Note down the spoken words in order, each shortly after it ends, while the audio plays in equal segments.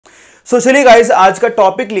सो चलिए गाइस, आज का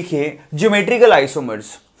टॉपिक लिखिए ज्योमेट्रिकल आइसोमर्स।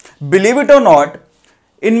 बिलीव इट और नॉट,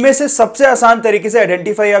 इनमें से सबसे आसान तरीके से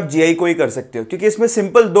आइडेंटिफाई आप जीआई को ही कर सकते हो, क्योंकि इसमें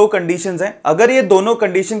सिंपल दो कंडीशंस हैं। अगर ये दोनों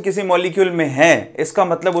कंडीशन किसी मॉलिक्यूल में है, इसका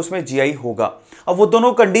मतलब उसमें जीआई होगा। अब वो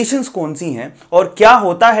दोनों कंडीशंस कौन सी हैं और क्या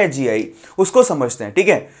होता है जीआई, उसको समझते हैं। ठीक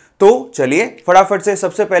है, तो चलिए फटाफट से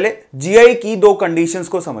सबसे पहले जीआई की दो कंडीशंस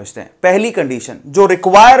को समझते हैं। पहली कंडीशन जो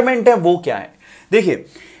रिक्वायरमेंट है वो क्या है? देखिए,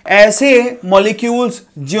 ऐसे मॉलिक्यूल्स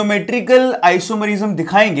ज्योमेट्रिकल आइसोमरिज्म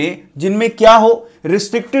दिखाएंगे जिनमें क्या हो,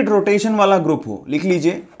 रिस्ट्रिक्टेड रोटेशन वाला ग्रुप हो। लिख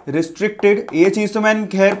लीजिए रिस्ट्रिक्टेड, ये चीज तो मैंने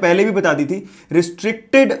खैर पहले भी बता दी थी।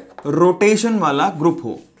 रिस्ट्रिक्टेड रोटेशन वाला ग्रुप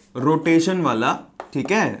हो, रोटेशन वाला,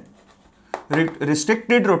 ठीक है,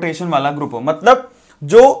 रिस्ट्रिक्टेड रोटेशन वाला ग्रुप हो, मतलब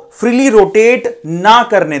जो फ्रीली रोटेट ना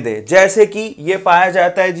करने दे। जैसे कि ये पाया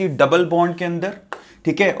जाता है जी डबल बॉन्ड के अंदर,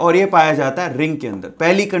 ठीक है, और ये पाया जाता है रिंग के अंदर।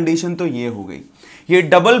 पहली कंडीशन तो ये हो गई, ये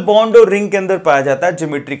डबल बॉन्ड और रिंग के अंदर पाया जाता है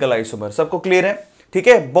ज्योमेट्रिकल आइसोमर। सबको क्लियर है? ठीक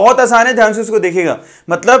है, बहुत आसान है, ध्यान से इसको देखिएगा।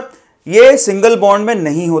 मतलब ये सिंगल बॉन्ड में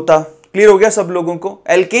नहीं होता, क्लियर हो गया सब लोगों को।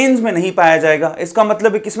 एल्केन्स में नहीं पाया जाएगा, इसका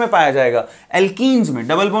मतलब किस में पाया जाएगा? एल्कीन्स में।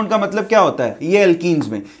 डबल बॉन्ड का मतलब क्या होता है? ये एल्कीन्स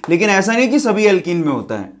में। लेकिन ऐसा नहीं कि सभी एल्कीन में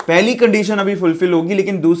होता है। पहली कंडीशन अभी फुलफिल होगी,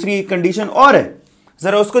 लेकिन दूसरी एक कंडीशन और है,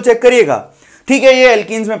 जरा उसको चेक करिएगा। ठीक है, ये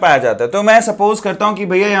एल्कीन्स में पाया जाता है। तो मैं सपोज करता हूं कि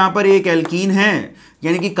भैया यहां पर एक एल्कीन है,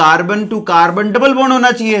 यानी कि carbon to carbon double bond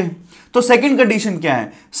होना चाहिए। तो सेकंड कंडीशन क्या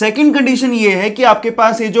है? सेकंड कंडीशन ये है कि आपके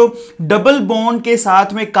पास ये जो डबल बॉन्ड के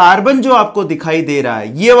साथ में कार्बन जो आपको दिखाई दे रहा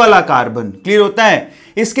है, ये वाला कार्बन, क्लियर होता है,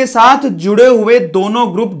 इसके साथ जुड़े हुए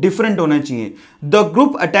दोनों ग्रुप डिफरेंट होने चाहिए। The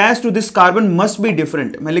group attach to this carbon must be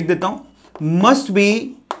different. मैं लिख देता हूं, must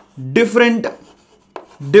be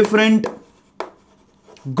different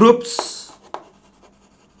groups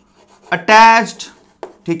attached,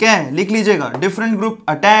 ठीक है, लिख लीजिएगा, different group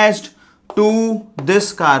attached to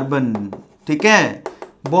this carbon. ठीक है,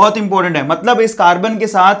 बहुत इंपॉर्टेंट है। मतलब इस कार्बन के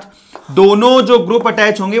साथ दोनों जो ग्रुप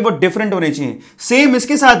अटैच होंगे वो डिफरेंट होने चाहिए। सेम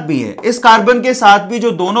इसके साथ भी है, इस कार्बन के साथ भी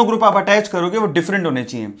जो दोनों ग्रुप आप अटैच करोगे वो डिफरेंट होने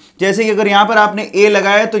चाहिए। जैसे कि अगर यहां पर आपने ए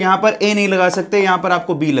लगाया तो यहां पर ए नहीं लगा सकते, यहां पर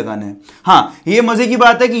आपको बी लगाना है। हाँ, ये मजे की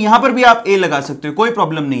बात है कि यहां पर भी आप ए लगा सकते हो, कोई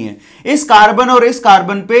प्रॉब्लम नहीं है। इस कार्बन और इस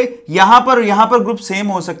कार्बन पे यहां पर ग्रुप सेम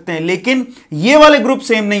हो सकते हैं, लेकिन ये वाले ग्रुप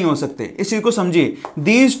सेम नहीं हो सकते। इस चीज को समझिए,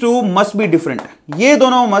 these two must be different, ये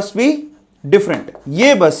दोनों मस्ट बी डिफरेंट,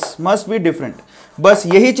 ये बस मस्ट बी डिफरेंट। बस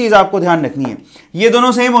यही चीज आपको ध्यान रखनी है। ये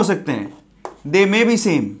दोनों सेम हो सकते हैं, दे मे बी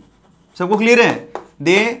सेम। सबको क्लियर है?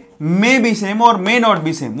 दे मे बी सेम और मे नॉट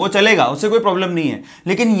बी सेम, वो चलेगा, उससे कोई प्रॉब्लम नहीं है।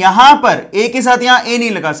 लेकिन यहां पर ए के साथ यहां ए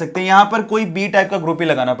नहीं लगा सकते, यहां पर कोई बी टाइप का ग्रुप ही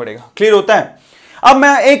लगाना पड़ेगा। क्लियर होता है? अब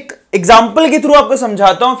मैं एक एग्जाम्पल के थ्रू आपको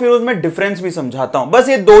समझाता हूं, फिर उसमें डिफरेंस भी समझाता हूं। बस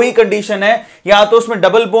ये दो ही कंडीशन है, या तो उसमें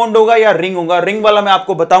डबल बॉन्ड होगा या रिंग होगा। रिंग वाला मैं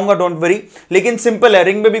आपको बताऊंगा, डोंट वरी, लेकिन सिंपल है,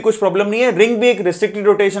 रिंग में भी कुछ प्रॉब्लम नहीं है। रिंग भी एक रिस्ट्रिक्टेड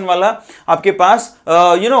रोटेशन वाला आपके पास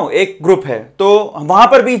एक ग्रुप है, तो वहां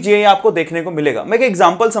पर भी जीआई आपको देखने को मिलेगा। मैं एक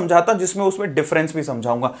एग्जाम्पल समझाता हूं जिसमें उसमें डिफरेंस भी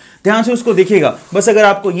समझाऊंगा, ध्यान से उसको देखिएगा। बस अगर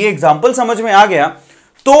आपको ये एग्जाम्पल समझ में आ गया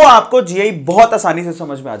तो आपको जीआई बहुत आसानी से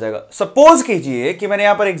समझ में आ जाएगा। सपोज कीजिए कि मैंने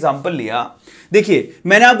यहां पर एग्जांपल लिया। देखिए,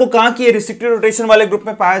 मैंने आपको कहा कि ये रिस्ट्रिक्टेड रोटेशन वाले ग्रुप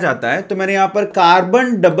में पाया जाता है, तो मैंने यहां पर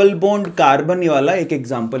कार्बन डबल बॉन्ड कार्बन वाला एक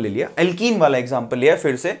एग्जांपल ले लिया, एल्कीन वाला एग्जांपल लिया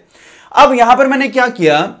फिर से। अब यहां पर मैंने क्या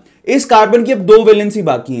किया, इस कार्बन की अब दो वैलेंसी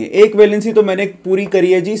बाकी है। एक वैलेंसी तो मैंने पूरी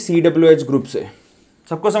करी है जी COOH ग्रुप से,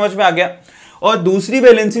 सबको समझ में आ गया। और दूसरी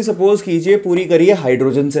वैलेंसी सपोज कीजिए पूरी करी है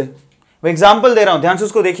हाइड्रोजन से। मैं एग्जांपल दे रहा हूं, ध्यान से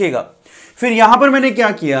उसको देखिएगा। फिर यहां पर मैंने क्या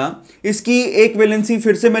किया, इसकी एक वैलेंसी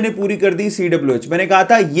फिर से मैंने पूरी कर दी COOH। मैंने कहा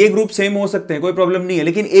था ये ग्रुप सेम हो सकते हैं, कोई प्रॉब्लम नहीं है,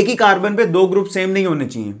 लेकिन एक ही कार्बन पे दो ग्रुप सेम नहीं होने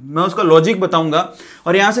चाहिए। मैं उसका लॉजिक बताऊंगा।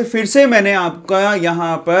 और यहां से फिर से मैंने आपका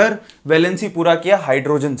यहां पर वैलेंसी पूरा किया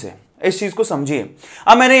हाइड्रोजन से। इस चीज को समझिए।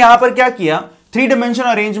 अब मैंने यहां पर क्या किया, 3 डायमेंशन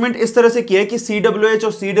अरेंजमेंट इस तरह से किया कि COOH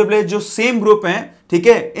और COOH जो सेम ग्रुप हैं, ठीक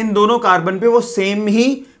है, इन दोनों कार्बन पे वो सेम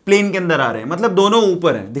ही प्लेन के अंदर आ रहे हैं, मतलब दोनों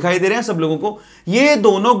ऊपर हैं, दिखाई दे रहे हैं सब लोगों को। ये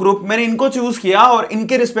दोनों ग्रुप मैंने इनको चूज किया और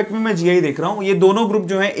इनके रिस्पेक्ट में मैं जीआई देख रहा हूं। ये दोनों ग्रुप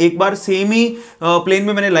जो है एक बार सेम ही प्लेन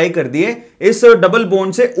में मैंने लाई कर दिए, इस डबल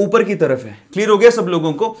बॉन्ड से ऊपर की तरफ है। क्लियर हो गया सब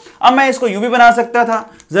लोगों को? अब मैं इसको यूं भी बना सकता था,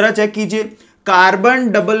 जरा चेक कीजिए। कार्बन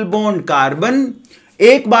डबल बॉन्ड कार्बन,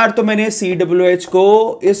 एक बार तो मैंने COOH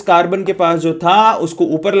को इस कार्बन के पास जो था उसको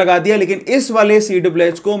ऊपर लगा दिया, लेकिन इस वाले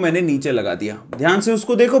COOH को मैंने नीचे लगा दिया। ध्यान से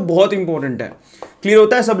उसको देखो, बहुत इंपॉर्टेंट है। क्लियर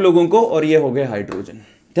होता है सब लोगों को? और ये हो गया हाइड्रोजन।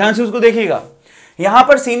 ध्यान से उसको देखिएगा। यहां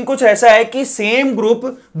पर सीन कुछ ऐसा है कि सेम ग्रुप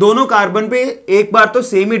दोनों कार्बन पे एक बार तो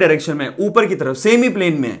सेम ही डायरेक्शन में, ऊपर की तरफ सेम ही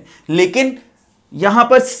प्लेन में है, लेकिन यहां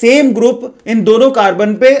पर सेम ग्रुप इन दोनों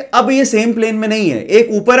कार्बन पे, अब ये सेम प्लेन में नहीं है, एक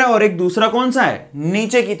ऊपर है और एक दूसरा कौन सा है,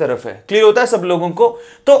 नीचे की तरफ है। क्लियर होता है सब लोगों को?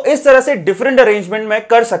 तो इस तरह से डिफरेंट अरेंजमेंट मैं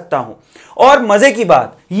कर सकता हूं। और मजे की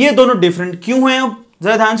बात, ये दोनों डिफरेंट क्यों हैं, अब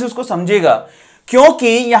जरा ध्यान से उसको समझिएगा। क्योंकि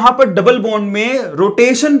यहां पर डबल बॉन्ड में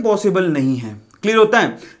रोटेशन पॉसिबल नहीं है। क्लियर होता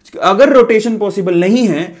है? अगर रोटेशन पॉसिबल नहीं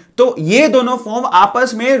है तो ये दोनों फॉर्म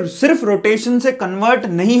आपस में सिर्फ रोटेशन से कन्वर्ट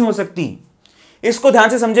नहीं हो सकती। इसको ध्यान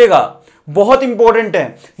से समझिएगा, बहुत इंपॉर्टेंट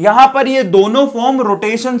है। यहां पर ये दोनों फॉर्म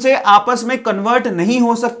रोटेशन से आपस में कन्वर्ट नहीं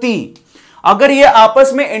हो सकती। अगर ये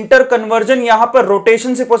आपस में इंटर कन्वर्जन यहां पर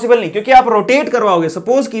रोटेशन से पॉसिबल नहीं, क्योंकि आप रोटेट करवाओगे।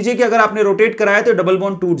 सपोज कीजिए कि अगर आपने रोटेट कराया तो डबल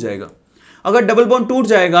बॉन्ड टूट जाएगा। अगर डबल बॉन्ड टूट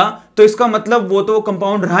जाएगा तो इसका मतलब वो तो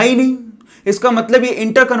कंपाउंड रहा ही नहीं। इसका मतलब ये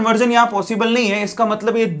इंटर कन्वर्जन यहां पॉसिबल नहीं है। इसका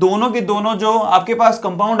मतलब ये दोनों के दोनों जो आपके पास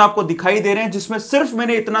कंपाउंड आपको दिखाई दे रहे हैं, जिसमें सिर्फ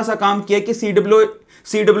मैंने इतना सा काम किया कि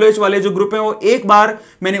COOH वाले जो ग्रुप है वो एक बार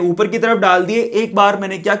मैंने ऊपर की तरफ डाल दिए, एक बार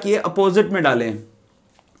मैंने क्या किया, अपोजिट में डाले।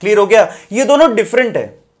 क्लियर हो गया? ये दोनों डिफरेंट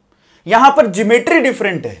है, यहां पर ज्योमेट्री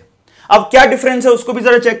डिफरेंट है। अब क्या डिफरेंस है उसको भी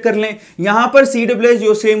जरा चेक कर लें। यहां पर COOH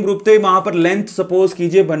जो सेम ग्रुप थे, वहां पर लेंथ सपोज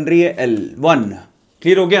कीजिए बन रही है L1।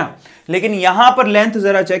 क्लियर हो गया? लेकिन यहां पर लेंथ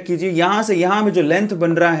जरा चेक कीजिए, यहां से यहां में जो लेंथ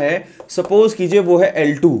बन रहा है सपोज कीजिए वो है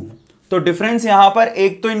L2। तो डिफरेंस यहां पर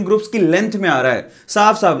एक तो इन ग्रुप्स की लेंथ में आ रहा है,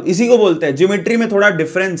 साफ साफ इसी को बोलते हैं ज्योमेट्री में थोड़ा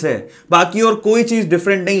डिफरेंस है, बाकी और कोई चीज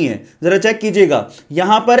डिफरेंट नहीं है। जरा चेक कीजिएगा,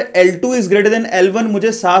 यहां पर L2 is greater than L1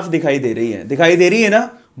 मुझे साफ दिखाई दे रही है। दिखाई दे रही है ना?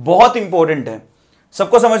 बहुत इंपॉर्टेंट है।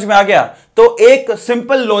 सबको समझ में आ गया? तो एक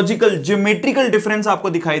सिंपल लॉजिकल ज्योमेट्रिकल डिफरेंस आपको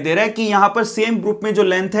दिखाई दे रहा है कि यहां पर सेम ग्रुप में जो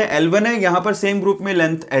लेंथ है L1 है, यहां पर सेम ग्रुप में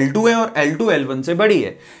लेंथ L2 है और L2 L1 से बड़ी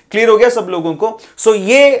है। क्लियर हो गया सब लोगों को? सो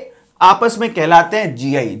ये आपस में कहलाते हैं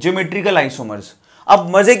GI, ज्योमेट्रिकल आइसोमर्स।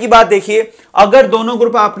 अब मजे की बात देखिए, अगर दोनों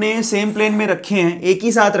ग्रुप आपने सेम प्लेन में रखे हैं, एक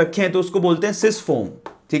ही साथ रखे हैं, तो उसको बोलते हैं सिस फॉर्म।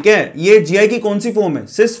 ठीक है? ये GI की कौन सी फॉर्म है?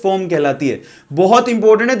 सिस फॉर्म कहलाती है। बहुत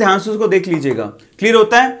इंपॉर्टेंट है, ध्यान से उसको देख लीजिएगा। क्लियर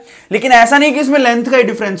होता है? लेकिन ऐसा नहीं कि इसमें लेंथ का ही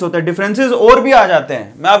डिफरेंस होता है, डिफरेंसेस और भी आ जाते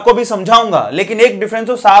हैं, मैं आपको भी समझाऊंगा। लेकिन एक डिफरेंस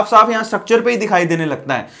तो साफ साफ यहां स्ट्रक्चर पे ही दिखाई देने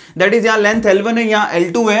लगता है, दैट इज यहां लेंथ L1 है, यहां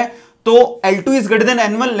L2 है, तो L2 is greater than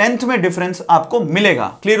N1, length में डिफरेंस आपको मिलेगा।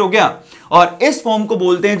 क्लियर हो गया? और इस फॉर्म को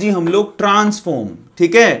बोलते हैं जी हम लोग ट्रांसफॉर्म।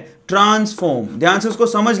 ठीक है? ट्रांसफॉर्म, ध्यान से उसको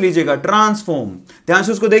समझ लीजिएगा, ट्रांसफॉर्म। ध्यान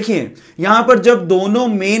से उसको देखिए, यहां पर जब दोनों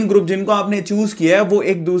मेन ग्रुप जिनको आपने चूज किया है वो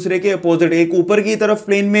एक दूसरे के अपोजिट, एक ऊपर की तरफ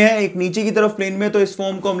प्लेन में है, एक नीचे की तरफ प्लेन में, तो इस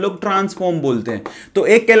फॉर्म को हम लोग ट्रांसफॉर्म बोलते हैं। तो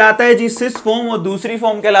एक कहलाता है जी सिस फॉर्म और दूसरी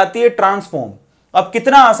फॉर्म कहलाती है ट्रांसफॉर्म। अब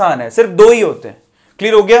कितना आसान है, सिर्फ दो ही होते हैं।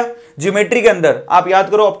 क्लियर हो गया? ज्योमेट्री के अंदर आप याद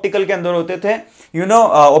करो, ऑप्टिकल के अंदर होते थे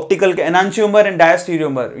ऑप्टिकल के एनांशियोमर एंड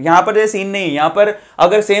डायस्टीरियोमर। यहां पर ये सीन नहीं है, यहां पर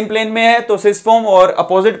अगर सेम प्लेन में है तो सिस फॉर्म और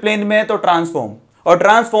अपोजिट प्लेन में है तो ट्रांसफॉर्म। और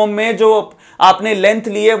ट्रांसफॉर्म में जो आपने लेंथ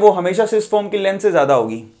ली है वो हमेशा सिस फॉर्म की लेंथ से ज्यादा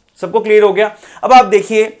होगी। सबको क्लियर हो गया? अब आप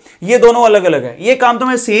देखिए, ये दोनों अलग अलग है। ये काम तो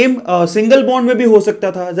मैं सेम सिंगल बॉन्ड में भी हो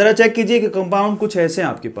सकता था। जरा चेक कीजिए कि कंपाउंड कुछ ऐसे हैं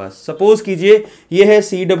आपके पास। सपोज कीजिए ये है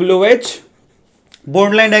COOH,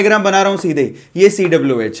 बॉन्ड लाइन डायग्राम बना रहा हूं सीधे, ये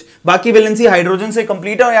COOH, बाकी वैलेंसी हाइड्रोजन से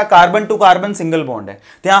कंप्लीट है, या carbon to carbon single bond है,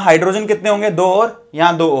 तो यहां हाइड्रोजन कितने होंगे, 2 और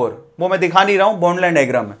यहां 2 और, वो मैं दिखा नहीं रहा हूं, बॉन्ड लाइन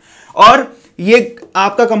डायग्राम में। और ये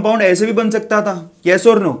आपका कंपाउंड ऐसे भी बन सकता था, यस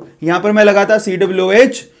और नो। यहां पर मैं लगाता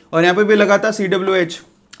COOH और यहां पर भी लगाता COOH।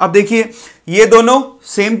 अब देखिए, ये दोनों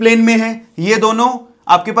सेम प्लेन में है, ये दोनों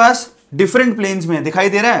आपके पास डिफरेंट प्लेन्स में है, दिखाई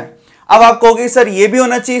दे रहा है? अब आप कहोगे सर ये भी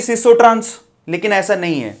होना चाहिए सिसो ट्रांस, लेकिन ऐसा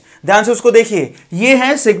नहीं है। ध्यान से उसको देखिए, ये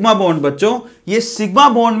है सिग्मा बॉन्ड बच्चों। ये सिग्मा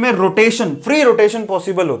बॉन्ड में रोटेशन, फ्री रोटेशन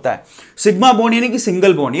पॉसिबल होता है। सिग्मा बॉन्ड यानी कि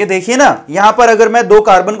सिंगल बॉन्ड। ये देखिए ना, यहां पर अगर मैं 2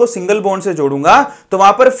 कार्बन को सिंगल बॉन्ड से जोड़ूंगा तो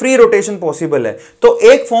वहां पर फ्री रोटेशन पॉसिबल है। तो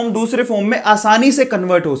एक फॉर्म दूसरे फॉर्म में आसानी से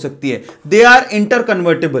कन्वर्ट हो सकती है। They are inter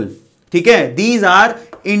convertible. ठीक है? These are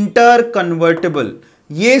inter convertible.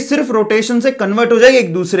 ये सिर्फ रोटेशन से कन्वर्ट हो जाएगी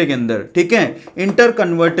एक दूसरे के अंदर। ठीक है? Inter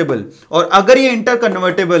convertible. और अगर ये इंटर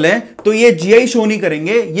कन्वर्टेबल है तो ये GI शो नहीं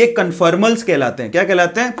करेंगे, ये कन्फर्मल्स कहलाते हैं। क्या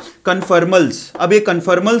कहलाते हैं? कन्फर्मल्स। अब ये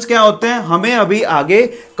कन्फर्मल्स क्या होते हैं, हमें अभी आगे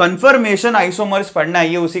कन्फर्मेशन आइसोमर्स पढ़ना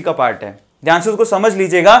है, ये उसी का पार्ट है। ध्यान से उसको समझ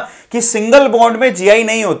लीजिएगा कि सिंगल बॉन्ड में GI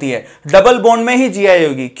नहीं होती है, डबल बॉन्ड में ही GI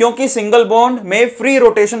होगी, क्योंकि सिंगल बॉन्ड में फ्री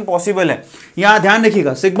रोटेशन पॉसिबल है। यहां ध्यान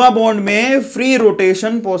रखिएगा, सिग्मा बॉन्ड में फ्री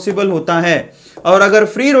रोटेशन पॉसिबल होता है। और अगर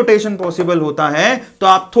फ्री रोटेशन पॉसिबल होता है तो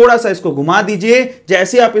आप थोड़ा सा इसको घुमा दीजिए,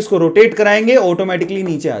 जैसे आप इसको रोटेट कराएंगे ऑटोमेटिकली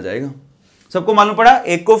नीचे आ जाएगा। सबको मालूम पड़ा?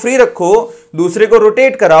 एक को फ्री रखो, दूसरे को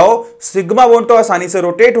रोटेट कराओ, सिग्मा बॉन्ड तो आसानी से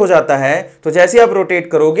रोटेट हो जाता है। तो जैसे आप रोटेट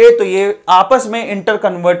करोगे तो ये आपस में इंटर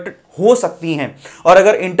कन्वर्ट हो सकती हैं। और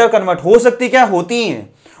अगर इंटर कन्वर्ट हो सकती, क्या होती हैं,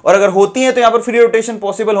 और अगर होती हैं तो यहां पर फ्री रोटेशन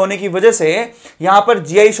पॉसिबल होने की वजह से यहां पर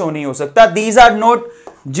GI शो नहीं हो सकता। These are not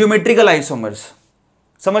geometrical isomers.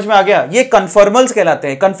 समझ में आ गया? ये कन्फर्मल्स कहलाते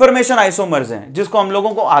हैं, कन्फर्मेशन आइसोमर्स हैं, जिसको हम लोगों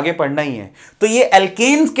को आगे पढ़ना ही है। तो ये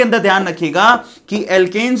एल्केन्स के अंदर ध्यान रखिएगा कि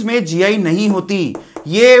एल्केन्स में जीआई नहीं होती।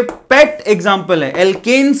 ये पेट एग्जांपल है,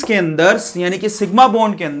 एल्केन्स के अंदर यानी कि सिग्मा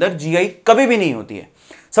बॉन्ड के अंदर जीआई कभी भी नहीं होती है।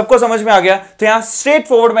 सबको समझ में आ गया? तो यहां स्ट्रेट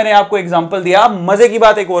फॉरवर्ड मैंने आपको एग्जांपल दिया। मजे की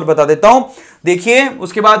बात एक और बता देता हूं, देखिए,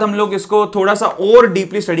 उसके बाद हम लोग इसको थोड़ा सा और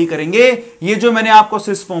डीपली स्टडी करेंगे। ये जो मैंने आपको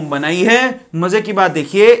सिस फॉर्म बनाई है, मजे की बात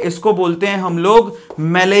देखिए, इसको बोलते हैं हम लोग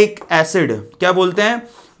मैलेइक एसिड। क्या बोलते हैं?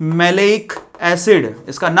 मैलेइक एसिड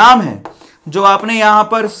इसका नाम है। जो आपने यहां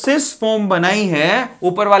पर सिस फॉर्म बनाई है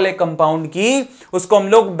ऊपर वाले कंपाउंड की, उसको हम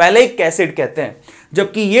लोग मैलेइक एसिड कहते हैं।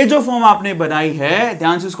 जबकि ये जो फॉर्म आपने बनाई है,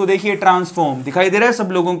 ध्यान से इसको देखिए, ट्रांसफॉर्म दिखाई दे रहा है सब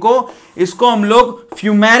लोगों को, इसको हम लोग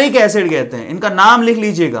फ्यूमेरिक एसिड कहते हैं। इनका नाम लिख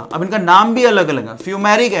लीजिएगा, अब इनका नाम भी अलग अलग है,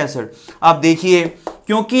 फ्यूमेरिक एसिड। आप देखिए,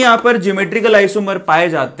 क्योंकि यहां पर ज्योमेट्रिकल आइसोमर पाए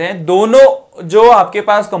जाते हैं, दोनों जो आपके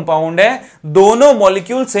पास कंपाउंड है, दोनों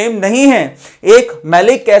मॉलिक्यूल सेम नहीं है। एक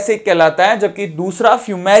मैलिक एसिड कहलाता है जबकि दूसरा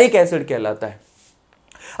फ्यूमेरिक एसिड कहलाता है।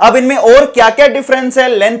 अब इनमें और क्या क्या डिफरेंस है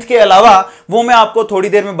लेंथ के अलावा, वो मैं आपको थोड़ी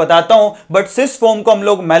देर में बताता हूं। बट सिस फॉर्म को हम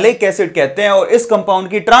लोग मैलिक एसिड कहते हैं और इस कंपाउंड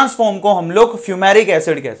की ट्रांसफॉर्म को हम लोग फ्यूमेरिक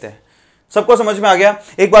एसिड कहते हैं। सबको समझ में आ गया?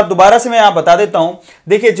 एक बार दोबारा से मैं यहां बता देता हूं।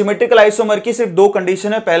 देखिए, ज्योमेट्रिकल आइसोमर की सिर्फ दो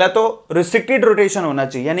कंडीशन है। पहला तो रिस्ट्रिक्टेड रोटेशन होना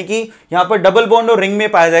चाहिए, यानी कि यहां पर डबल बॉन्ड और रिंग में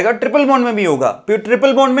पाया जाएगा, ट्रिपल बॉन्ड में भी होगा, फिर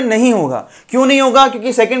ट्रिपल बॉन्ड में नहीं होगा। क्यों नहीं होगा?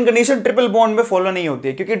 क्योंकि सेकंड कंडीशन ट्रिपल बॉन्ड में फॉलो नहीं होती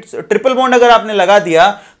है। क्योंकि ट्रिपल बॉन्ड अगर आपने लगा दिया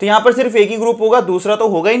तो यहां पर सिर्फ एक ही ग्रुप होगा, दूसरा तो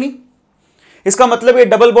होगा ही नहीं। इसका मतलब ये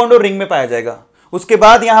डबल बॉन्ड और रिंग में पाया जाएगा। उसके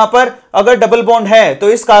बाद यहां पर अगर डबल बॉन्ड है तो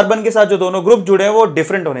इस कार्बन के साथ जो दोनों ग्रुप जुड़े हैं वो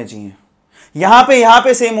डिफरेंट होने चाहिए। यहां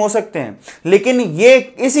पे सेम हो सकते हैं, लेकिन ये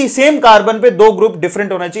इसी सेम कार्बन पे दो ग्रुप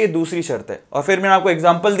डिफरेंट होना चाहिए, दूसरी शर्त है। और फिर मैंने आपको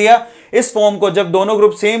एग्जांपल दिया, इस फॉर्म को जब दोनों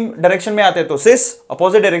ग्रुप सेम डायरेक्शन में आते हैं तो सिस,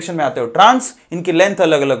 अपोजिट डायरेक्शन में आते हो ट्रांस। इनकी लेंथ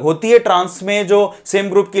अलग अलग होती है। ट्रांस में जो सेम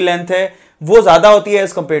ग्रुप की लेंथ है वो ज्यादा होती है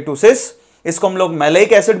एज कंपेयर टू सिस। इसको हम लोग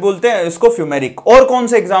मैलेइक एसिड बोलते हैं, इसको फ्यूमेरिक। और कौन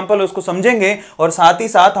से एग्जांपल है उसको समझेंगे और साथ ही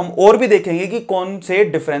साथ हम और भी देखेंगे कि कौन से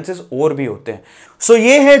डिफरेंसेस और भी होते हैं। सो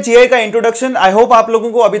ये है जीआई का इंट्रोडक्शन। आई होप आप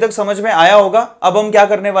लोगों को अभी तक समझ में आया होगा। अब हम क्या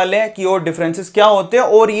करने वाले हैं कि और डिफरेंसेस क्या होते हैं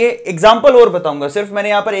और ये एग्जांपल और बताऊंगा। सिर्फ मैंने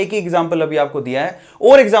यहां पर एक ही एग्जांपल अभी आपको दिया है,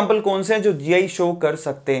 और एग्जांपल कौन से हैं जो जीआई शो कर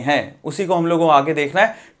सकते हैं, उसी को हम लोगों को आगे देखना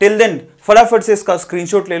है। टिल देन फटाफट से इसका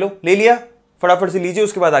स्क्रीनशॉट ले लो। ले लिया? फटाफट से लीजिए,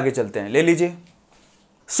 उसके बाद आगे चलते हैं। ले लीजिए।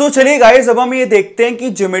 सो चलिए गाइस, अब हम ये देखते हैं कि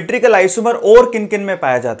ज्योमेट्रिकल आइसोमर और किन किन में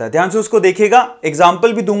पाया जाता है। ध्यान से उसको देखिएगा,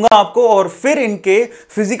 एग्जांपल भी दूंगा आपको और फिर इनके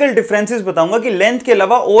फिजिकल डिफरेंसेस बताऊंगा कि लेंथ के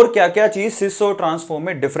अलावा और क्या क्या चीज सिस और ट्रांसफॉर्म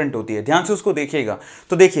में डिफरेंट होती है। ध्यान से उसको देखिएगा।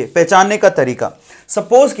 तो देखिए, पहचानने का तरीका,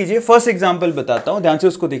 सपोज कीजिए, फर्स्ट एग्जांपल बताता हूं, ध्यान से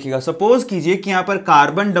उसको देखिएगा। सपोज कीजिए कि यहां पर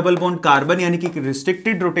कार्बन डबल बॉन्ड कार्बन यानी कि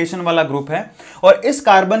रिस्ट्रिक्टेड रोटेशन वाला ग्रुप है, और इस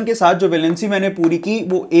कार्बन के साथ जो वैलेंसी मैंने पूरी की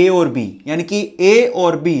वो ए और बी, यानी कि ए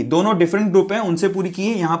और बी दोनों डिफरेंट ग्रुप हैं, उनसे पूरी की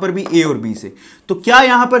है, यहां पर भी ए और बी से। तो क्या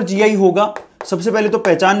यहां पर जीआई होगा? सबसे पहले तो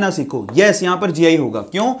पहचानना सीखो। यस, यहां पर जीआई होगा।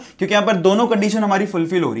 क्यों? क्योंकि यहां पर दोनों कंडीशन हमारी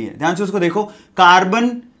फुलफिल हो रही है। ध्यान से उसको देखो, कार्बन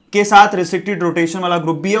के साथ रिस्ट्रिक्टेड रोटेशन वाला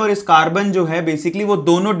ग्रुप भी है और इस कार्बन जो है बेसिकली वो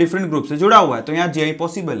दोनों डिफरेंट ग्रुप से जुड़ा हुआ है, तो यहां जीआई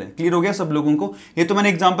पॉसिबल है। क्लियर हो गया सब लोगों को? ये तो मैंने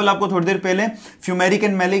एग्जांपल आपको थोड़ी देर पहले फ्यूमेरिक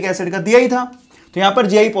एंड मैलिक एसिड का दिया ही था। तो यहां पर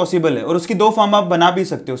जीआई पॉसिबल है और उसकी दो फॉर्म आप बना भी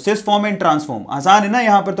सकते हो, सिस फॉर्म एंड ट्रांसफॉर्म। आसान है ना,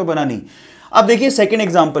 यहां पर तो बना नहीं। अब देखिए सेकंड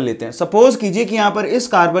एग्जांपल लेते हैं। सपोज कीजिए कि यहां पर इस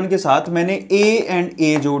कार्बन के साथ मैंने ए एंड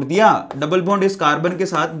ए जोड़ दिया, डबल बॉन्ड इस कार्बन के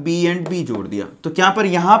साथ बी एंड बी जोड़ दिया। तो क्या पर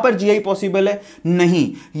यहां पर जीआई पॉसिबल है?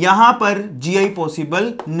 नहीं, यहां पर जीआई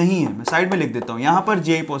पॉसिबल नहीं है। मैं साइड में लिख देता हूं, यहां पर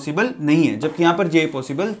जीआई पॉसिबल नहीं है, जबकि यहां पर जीआई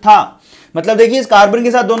पॉसिबल था। मतलब देखिए, इस कार्बन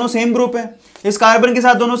के साथ दोनों सेम ग्रुप है, इस कार्बन के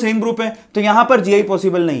साथ दोनों सेम ग्रुप है, तो यहां पर जीआई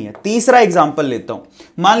पॉसिबल नहीं है। तीसरा एग्जांपल लेता हूं।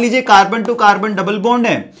 मान लीजिए carbon to carbon double bond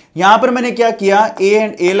है, यहां पर मैंने क्या किया, ए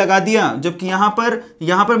एंड ए लगा दिया, जबकि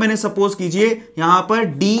यहां पर मैंने सपोज कीजिए यहां पर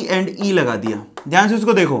डी एंड ई लगा दिया। ध्यान से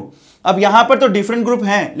उसको देखो, अब यहां पर तो डिफरेंट ग्रुप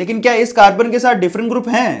हैं, लेकिन क्या इस कार्बन के साथ डिफरेंट ग्रुप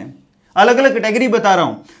हैं? अलग अलग कैटेगरी बता रहा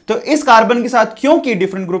हूं। तो इस कार्बन के साथ क्योंकि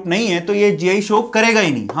डिफरेंट ग्रुप नहीं है तो ये जीआई शो करेगा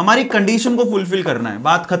ही नहीं। हमारी कंडीशन को फुलफिल करना है,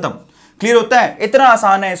 बात खत्म। क्लियर होता है? इतना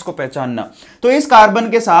आसान है इसको पहचानना। तो इस कार्बन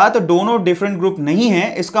के साथ दोनों डिफरेंट ग्रुप नहीं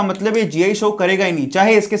है, इसका मतलब ये जीआई शो करेगा ही नहीं,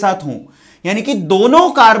 चाहे इसके साथ हो। यानी कि दोनों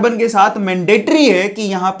कार्बन के साथ मैंडेटरी है कि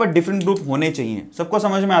यहां पर डिफरेंट ग्रुप होने चाहिए। सबको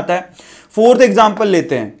समझ में आता है? फोर्थ एग्जांपल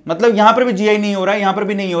लेते हैं। मतलब यहां पर भी जीआई नहीं हो रहा है, यहां पर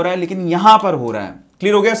भी नहीं हो रहा है, लेकिन यहां पर हो रहा है।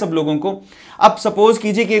 क्लियर हो गया सब लोगों को? अब सपोज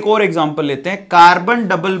कीजिए कि एक और एग्जांपल लेते हैं, carbon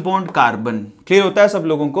double bond carbon. Clear होता है सब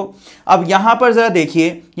लोगों को? अब यहां पर जरा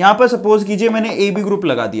देखिए, यहां पर सपोज कीजिए मैंने ए बी ग्रुप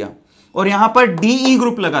लगा दिया और यहां पर डीई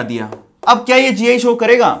ग्रुप लगा दिया। अब क्या ये जीआई शो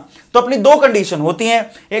करेगा? तो अपनी दो कंडीशन होती हैं,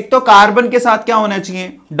 एक तो कार्बन के साथ क्या होना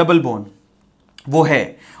चाहिए, डबल बॉन्ड, वो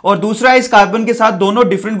है, और दूसरा इस कार्बन के साथ दोनों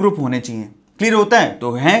डिफरेंट ग्रुप होने चाहिए। क्लियर होता है?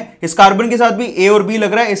 तो है, इस कार्बन के साथ भी ए और बी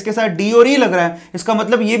लग रहा है, इसके साथ डी और ई लग रहा है, इसका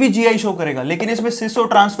मतलब ये भी जीआई शो करेगा, लेकिन इसमें सिस और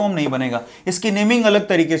ट्रांसफॉर्म नहीं बनेगा, इसकी नेमिंग अलग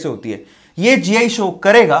तरीके से होती है। ये जीआई शो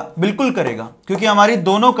करेगा, बिल्कुल करेगा, क्योंकि हमारी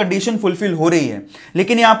दोनों कंडीशन फुलफिल हो रही है,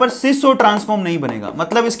 लेकिन यहां पर सिस और ट्रांसफॉर्म नहीं बनेगा,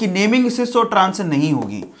 मतलब इसकी नेमिंग सिस और ट्रांस से नहीं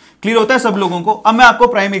होगी। क्लियर होता है सब लोगों को? अब मैं आपको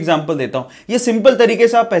प्राइम एग्जांपल देता हूं, ये सिंपल तरीके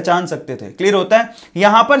से आप पहचान सकते थे। क्लियर होता है?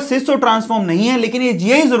 यहां पर सिस और ट्रांसफॉर्म नहीं है, लेकिन ये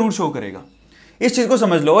जीआई जरूर शो करेगा, इस चीज को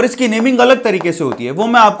समझ लो। और इसकी नेमिंग अलग तरीके से होती है, वो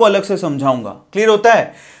मैं आपको अलग से समझाऊंगा। क्लियर होता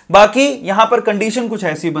है? बाकी यहां पर कंडीशन कुछ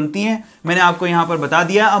ऐसी बनती है, मैंने आपको यहां पर बता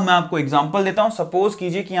दिया। अब मैं आपको एग्जांपल देता हूं। सपोज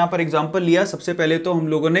कीजिए कि यहां पर एग्जांपल लिया, सबसे पहले तो हम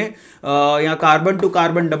लोगों ने यहां carbon to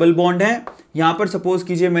carbon double bond है, यहां पर सपोज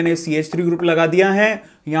कीजिए मैंने CH3 ग्रुप लगा दिया है,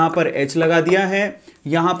 यहां पर H लगा दिया है,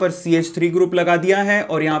 यहां पर CH3 ग्रुप लगा दिया है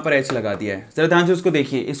और यहां पर H लगा दिया है। जरा ध्यान से उसको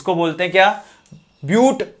देखिए, इसको बोलते हैं क्या?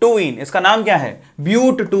 ब्यूट-टू-इन। इसका नाम क्या है?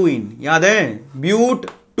 ब्यूट-टू-इन। याद है?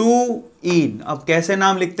 ब्यूट-टू-इन। अब कैसे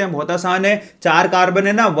नाम लिखते हैं? बहुत आसान है, 4 कार्बन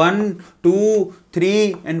है ना, 1 2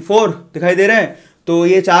 3 एंड 4 दिखाई दे रहा है, तो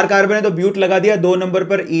ये 4 कार्बन है तो ब्यूट लगा दिया, 2 नंबर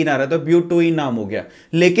पर इन आ रहा है तो ब्यूट-टू-इन नाम हो गया।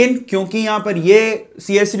 लेकिन क्योंकि यहां पर ये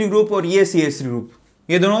CH3 ग्रुप और ये CH3 ग्रुप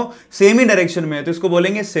ये दोनों सेम ही डायरेक्शन में है, तो इसको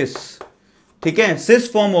बोलेंगे सिस। ठीक है,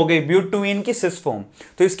 सिस फॉर्म हो गई, ब्यूट-टू-इन की सिस फॉर्म।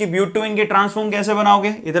 तो इसकी ब्यूट-टू-इन की ट्रांसफॉर्म कैसे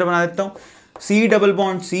बनाओगे? इधर बना देता हूं, C डबल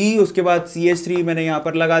बॉन्ड C, उसके बाद CH3 मैंने यहां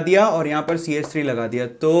पर लगा दिया और यहां पर CH3 लगा दिया,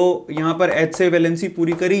 तो यहां पर H से वैलेंसी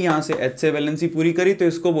पूरी करी, यहां से H से वैलेंसी पूरी करी, तो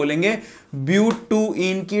इसको बोलेंगे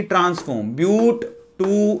ब्यूट-टू-इन की ट्रांसफॉर्म,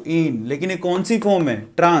 ब्यूट-टू-इन। लेकिन ये कौन सी फॉर्म है?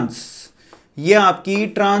 ट्रांस। ये आपकी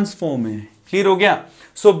ट्रांसफॉर्म है। क्लियर हो गया?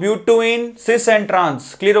 सो ब्यूट-टू-इन, सिस एंड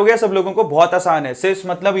ट्रांस। क्लियर हो गया सब लोगों को? बहुत आसान है, सिस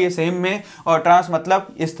मतलब ये सेम में और ट्रांस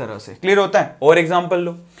मतलब इस तरह से। क्लियर होता है? और एग्जांपल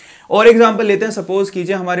लो, और एग्जांपल लेते हैं। सपोज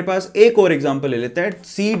कीजिए हमारे पास एक और एग्जांपल ले लेते हैं,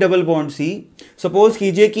 C double bond C। Suppose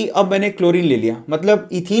कीजिए कि अब मैंने क्लोरीन ले लिया, मतलब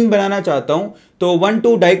इथीन बनाना चाहता हूं, तो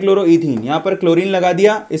 1,2 डाइक्लोरो इथीन, यहां पर क्लोरीन लगा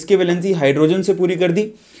दिया, इसकी वैलेंसी हाइड्रोजन से पूरी कर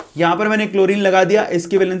दी, यहां पर मैंने क्लोरीन लगा दिया,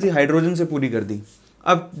 इसकी वैलेंसी हाइड्रोजन से पूरी कर दी।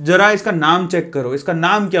 अब जरा इसका नाम चेक करो, इसका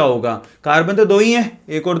नाम क्या होगा? कार्बन तो 2 ही है,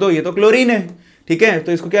 एक और 2, ये तो क्लोरीन है। ठीक है,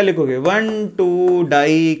 तो इसको क्या लिखोगे? 1,2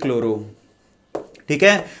 डाइक्लोरो। ठीक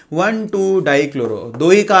है, 1,2 डाइक्लोरो, 2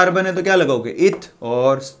 ही कार्बन है तो क्या लगाओगे? इथ,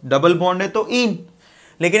 और डबल बॉन्ड है तो इन।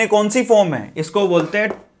 लेकिन ये कौन सी फॉर्म है? इसको बोलते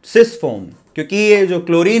हैं सिस फॉर्म, क्योंकि ये जो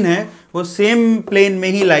क्लोरीन है वो सेम प्लेन में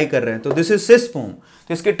ही लाई कर रहे हैं, तो दिस इज सिस फॉर्म।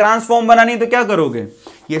 तो इसकी ट्रांसफॉर्म बनानी तो क्या करोगे?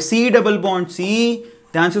 ये C डबल बॉन्ड C,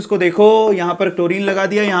 ध्यान से उसको देखो, यहां पर क्लोरीन लगा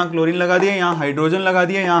दिया, यहां क्लोरीन लगा दिया, यहां हाइड्रोजन लगा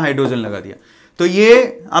दिया, यहां हाइड्रोजन लगा दिया, तो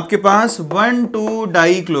ये आपके पास 1,2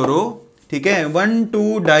 डाइक्लोरो। ठीक है,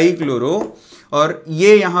 1,2 डाइक्लोरो, और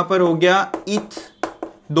ये यहां पर हो गया इथ,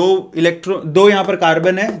 2 यहां पर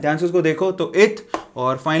कार्बन है, ध्यान से उसको देखो, तो इथ,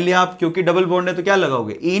 और फाइनली आप क्योंकि डबल बॉन्ड है तो क्या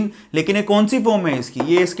लगाओगे? इन। लेकिन ये कौन सी फॉर्म है इसकी?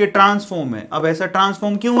 ये इसके ट्रांसफॉर्म है। अब ऐसा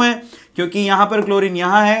ट्रांसफॉर्म क्यों है? क्योंकि यहां पर क्लोरीन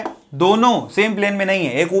यहां है, दोनों सेम प्लेन में नहीं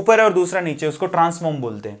है, एक ऊपर है और दूसरा नीचे, उसको ट्रांसफॉर्म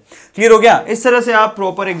बोलते हैं। क्लियर हो गया? इस तरह से आप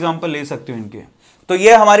प्रॉपर एग्जांपल ले सकते हो इनके। तो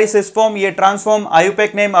ये हमारी सिस फॉर्म, ये ट्रांसफॉर्म,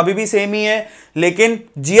 आयुपेक नेम अभी भी सेम ही है, लेकिन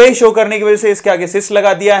जीआई शो करने की वजह से इसके आगे सिस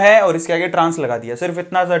लगा दिया है और इसके आगे ट्रांस लगा दिया, सिर्फ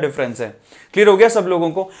इतना सा डिफरेंस है। क्लियर हो गया सब लोगों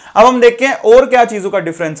को? अब हम देखते हैं और क्या चीजों का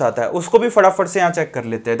डिफरेंस आता है, उसको भी फटाफट से यहां चेक कर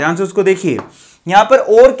लेते हैं। ध्यान से उसको देखिए, यहां पर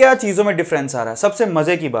और क्या चीजों में डिफरेंस आ रहा है। सबसे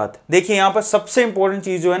मजे की बात देखिए, यहां पर सबसे इंपॉर्टेंट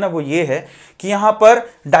चीज जो है ना वो ये है कि यहां पर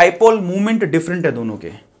डाइपोल मूवमेंट डिफरेंट है दोनों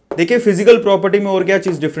के। देखिए फिजिकल प्रॉपर्टी में और क्या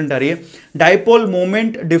चीज डिफरेंट आ रही है? डाइपोल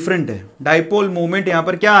मोमेंट डिफरेंट है। डाइपोल मोमेंट यहां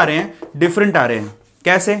पर क्या आ रहे हैं? डिफरेंट आ रहे हैं।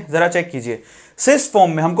 कैसे? जरा चेक कीजिए। सिस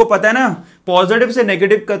फॉर्म में हमको पता है ना, पॉजिटिव से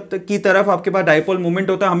नेगेटिव की तरफ आपके पास डाइपोल मूवमेंट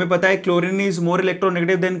होता है। हमें पता है chlorine is more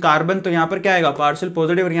electronegative than carbon, तो यहां पर क्या आएगा? पार्शियल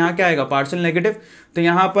पॉजिटिव, और यहां क्या आएगा? Partial negative. तो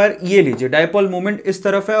यहां पर ये लीजिए, डाइपोल मूवमेंट इस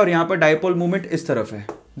तरफ है और यहां पर डाइपोल मूवमेंट इस तरफ है।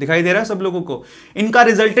 दिखाई दे रहा है सब लोगों को? इनका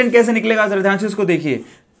रिजल्टेंट कैसे निकलेगा? जरा ध्यान से इसको देखिए।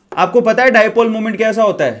 आपको पता है डाइपोल मूवमेंट कैसा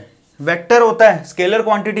होता है? वेक्टर होता है, स्केलर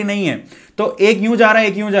क्वांटिटी नहीं है। तो एक यूं जा रहा है,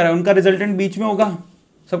 एक यूं जा रहा है, उनका रिजल्टेंट बीच में होगा।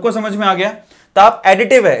 सबको समझ में आ गया? तो आप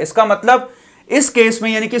एडिटिव है, इसका मतलब इस केस में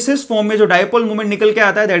यानी कि सिस फॉर्म में जो डाइपोल मूवमेंट निकल के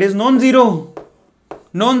आता है that is non zero.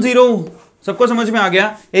 Non zero, सबको समझ में आ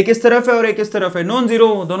गया? एक इस तरफ है और एक इस तरफ है, नॉन जीरो,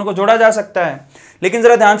 दोनों को जोड़ा जा सकता है। लेकिन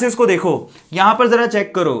जरा ध्यान से इसको देखो, यहां पर जरा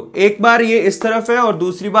चेक करो, एक बार ये इस तरफ है और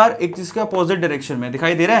दूसरी बार एक जिसका अपोजिट डायरेक्शन में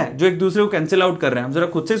दिखाई दे रहा है, जो एक दूसरे को कैंसिल आउट कर रहे हैं। हम जरा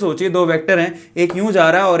खुद से सोचिए, 2 वेक्टर हैं, एक यूं जा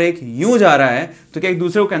रहा है और एक यूं जा रहा है, तो क्या एक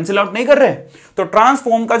दूसरे को कैंसिल आउट नहीं कर रहे? तो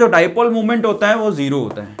ट्रांसफॉर्म का जो डाइपोल मूवमेंट होता है वो जीरो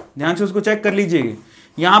होता है। ध्यान से उसको चेक कर लीजिए,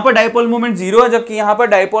 यहां पर डाइपोल मूवमेंट जीरो है, जबकि यहां पर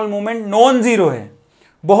डाइपोल मूवमेंट नॉन जीरो है।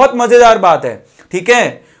 बहुत मजेदार बात है, ठीक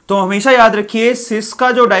है। तो हमेशा याद रखिए सिस का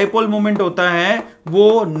जो डाइपोल मोमेंट होता है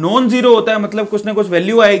वो नॉन जीरो होता है, मतलब कुछ ना कुछ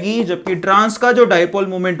वैल्यू आएगी, जबकि ट्रांस का जो डाइपोल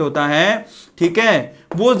मोमेंट होता है, ठीक है,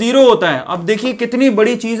 वो जीरो होता है। अब देखिए कितनी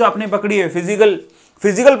बड़ी चीज आपने पकड़ी है,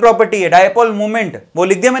 फिजिकल प्रॉपर्टी है डाइपोल मोमेंट, वो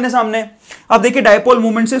लिख दिया मैंने सामने। अब देखिए डाइपोल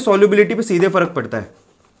मोमेंट से सॉल्युबिलिटी पे सीधे फर्क पड़ता है।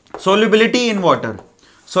 Solubility in water,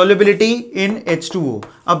 solubility in H2O।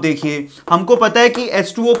 अब देखिए हमको पता है कि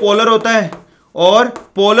H2O पोलर होता है और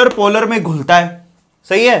पोलर में घुलता है,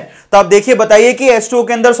 सही है। तो आप देखिए बताइए कि H2O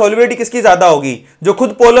के अंदर सॉल्युबिलिटी किसकी ज्यादा होगी, जो खुद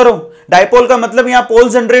पोलर हो। डाइपोल का मतलब यहां पोल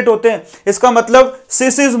जनरेट होते हैं, इसका मतलब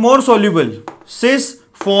सिस is more soluble, cis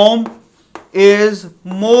form is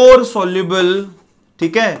more soluble,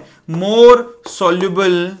 ठीक है, मोर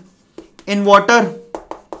सॉल्युबल इन वाटर।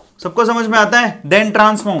 सबको समझ में आता है। देन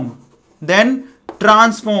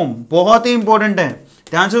ट्रांसफॉर्म बहुत ही इंपॉर्टेंट है,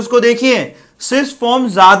 ध्यान से उसको देखिए। सिस फॉर्म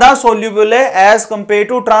ज्यादा सॉल्युबल है एज कंपेयर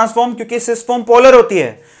टू ट्रांसफॉर्म, क्योंकि सिस फॉर्म पोलर होती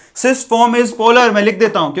है। सिस फॉर्म इज पोलर, मैं लिख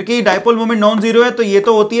देता हूं, क्योंकि डाइपोल मोमेंट नॉन जीरो है तो ये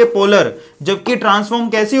तो होती है पोलर, जबकि ट्रांसफॉर्म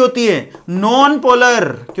कैसी होती है, नॉन पोलर,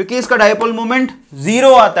 क्योंकि इसका डाइपोल मोमेंट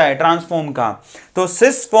जीरो आता है ट्रांसफॉर्म का। तो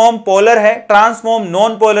सिस फॉर्म पोलर है, ट्रांसफॉर्म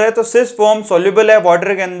नॉन पोलर है। तो सिस फॉर्म सॉल्युबल है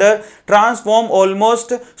वाटर के अंदर, ट्रांसफॉर्म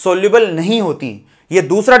ऑलमोस्ट सॉल्युबल नहीं होती। ये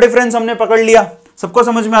दूसरा डिफरेंस हमने पकड़ लिया, सबको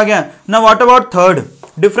समझ में आ गया ना। What about third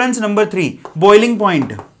difference number 3, boiling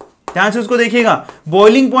point. ध्यान से उसको देखिएगा,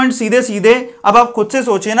 बॉइलिंग पॉइंट सीधे अब आप खुद से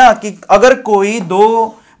सोचिए ना कि अगर कोई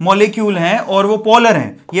दो मॉलिक्यूल हैं और वो पोलर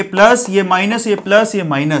हैं, ये प्लस ये माइनस, ये प्लस ये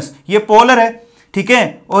माइनस, ये पोलर है, ठीक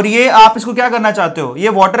है, और ये आप इसको क्या करना चाहते हो, ये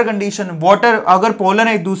वाटर कंडीशन, वाटर अगर पोलर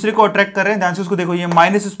है एक दूसरे को अट्रैक्ट कर रहे हैं, ध्यान से उसको देखो, ये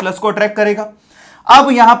माइनस इस प्लस को अट्रैक्ट करेगा।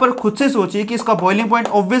 अब यहां पर खुद से सोचिए कि इसका बॉइलिंग पॉइंट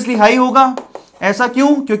ऑब्वियसली हाई होगा। ऐसा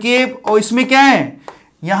क्यों, क्योंकि ये इसमें क्या है,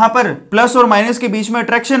 यहां पर प्लस और माइनस के बीच में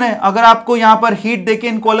अट्रैक्शन है। अगर आपको यहां पर हीट देके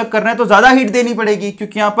इनको अलग करना है तो ज्यादा हीट देनी पड़ेगी,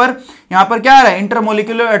 क्योंकि यहां पर क्या आ रहा है,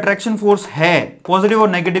 इंटरमोलिकुलर अट्रैक्शन फोर्स है, पॉजिटिव और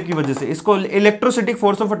नेगेटिव की वजह से। इसको इलेक्ट्रोस्टैटिक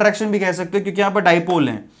फोर्स ऑफ अट्रैक्शन भी कह सकते हो, क्योंकि यहां पर डाइपोल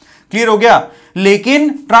है। क्लियर हो गया। लेकिन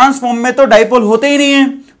ट्रांसफॉर्म में तो डाइपोल होते ही नहीं है,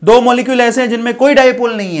 दो मॉलिक्यूल ऐसे हैं जिनमें कोई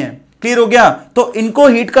डाइपोल नहीं है। क्लियर हो गया। तो इनको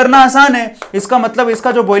हीट करना आसान है, इसका मतलब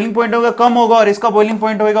इसका जो बॉइलिंग पॉइंट होगा कम होगा और इसका बॉइलिंग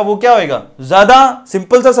पॉइंट होगा वो क्या होगा, ज्यादा।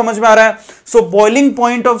 सिंपल सा समझ में आ रहा है। सो boiling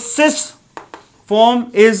point of cis form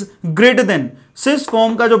is greater than, cis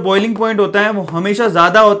form का जो बॉइलिंग पॉइंट होता है वो हमेशा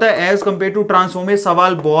ज्यादा होता है एज कंपेयर टू ट्रांसफॉर्म। ये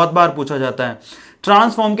सवाल बहुत बार पूछा जाता है,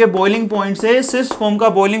 ट्रांसफॉर्म के बॉइलिंग पॉइंट से सिस फॉर्म का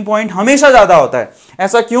बॉइलिंग पॉइंट हमेशा ज्यादा होता है।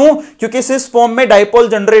 ऐसा क्यों, क्योंकि सिस फॉर्म में डाइपोल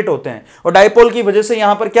जनरेट होते हैं और डाइपोल की वजह से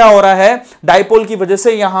यहां पर क्या हो रहा है, डाइपोल की वजह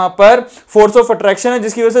से यहां पर फोर्स ऑफ अट्रैक्शन है,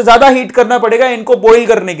 जिसकी वजह से ज्यादा हीट करना पड़ेगा इनको बॉइल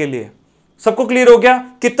करने के लिए। सबको क्लियर हो गया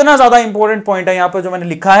कितना ज्यादा इंपॉर्टेंट पॉइंट है यहां पर जो मैंने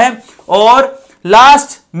लिखा है। और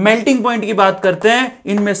लास्ट मेल्टिंग पॉइंट की बात करते हैं,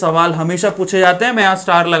 इनमें सवाल हमेशा पूछे जाते हैं, मैं यहां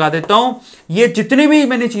स्टार लगा देता हूं। ये जितनी भी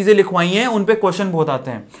मैंने चीजें लिखवाई हैं उन पे क्वेश्चन बहुत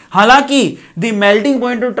आते हैं। हालांकि the melting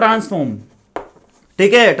point of transform,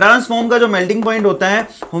 ठीक है, ट्रांसफॉर्म का जो मेल्टिंग पॉइंट होता है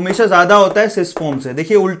हमेशा ज्यादा होता है सिस फॉर्म से।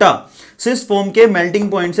 देखिए उल्टा, सिस फॉर्म के मेल्टिंग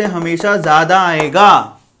पॉइंट से हमेशा ज्यादा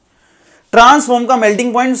आएगा, ट्रांसफॉर्म का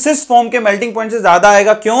मेल्टिंग पॉइंट सिस फॉर्म के मेल्टिंग पॉइंट से ज्यादा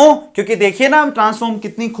आएगा। क्यों, क्योंकि देखिए ना ट्रांसफॉर्म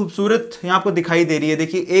कितनी खूबसूरत यहां आपको दिखाई दे रही है।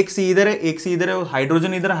 देखिए एक सी इधर है, एक सी इधर है, और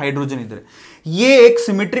हाइड्रोजन इधर, हाइड्रोजन इधर है। ये एक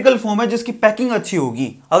सिमेट्रिकल फॉर्म है जिसकी पैकिंग अच्छी होगी।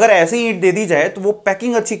 अगर ऐसे ही ईंट दे दी जाए तो वो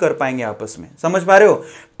पैकिंग अच्छी कर पाएंगे आपस में, समझ पा रहे हो।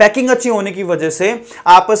 पैकिंग अच्छी होने की वजह से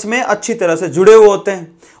आपस में अच्छी तरह से जुड़े हुए होते हैं,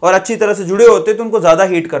 और अच्छी तरह से जुड़े होते हैं तो उनको ज्यादा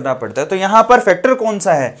हीट करना पड़ता है। तो यहां पर फैक्टर कौन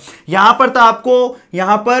सा है, यहां पर तो आपको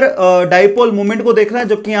यहां पर डाइपोल मोमेंट को देखना है,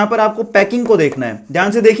 जबकि यहां पर आपको पैकिंग को देखना है।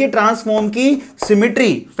 ध्यान से देखिए, ट्रांसफॉर्म की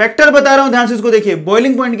सिमेट्री फैक्टर बता रहा हूं, ध्यान से इसको देखिए।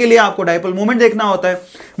 बॉइलिंग पॉइंट के लिए आपको डाइपोल मोमेंट देखना होता है,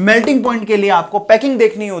 मेल्टिंग पॉइंट के लिए आपको पैकिंग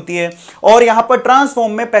देखनी होती है। और यहां पर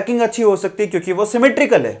ट्रांसफॉर्म में पैकिंग अच्छी हो सकती है क्योंकि वो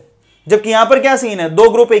सिमेट्रिकल है, जबकि यहां पर क्या सीन है, दो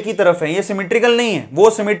ग्रुप एक ही तरफ है, ये सिमेट्रिकल नहीं है, वो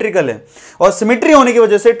सिमेट्रिकल है। और सिमेट्री होने की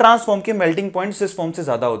वजह से ट्रांसफॉर्म की मेल्टिंग पॉइंट सिस फॉर्म से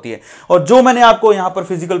ज्यादा होती है। और जो मैंने आपको यहां पर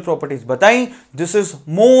फिजिकल प्रॉपर्टीज बताई, this is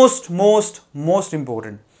most most most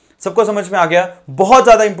important. सबको समझ में आ गया, बहुत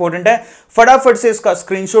ज्यादा इंपॉर्टेंट है। फटाफट से इसका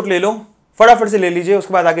स्क्रीनशॉट ले लो, फटाफट से ले लीजिए,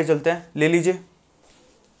 उसके बाद आगे चलते हैं, ले लीजिए।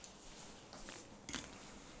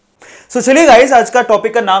 सो चलिए गाइस, आज का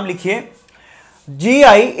टॉपिक का नाम लिखिए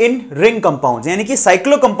जीआई इन रिंग कंपाउंड्स, यानी कि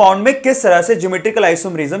साइक्लो कंपाउंड में किस तरह से ज्योमेट्रिकल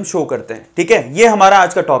आइसोमरिज्म शो करते हैं। ठीक है, ये हमारा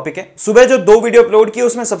आज का टॉपिक है। सुबह जो 2 वीडियो अपलोड किए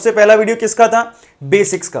उसमें सबसे पहला वीडियो किसका था,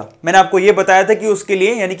 बेसिक्स का। मैंने आपको ये बताया था कि उसके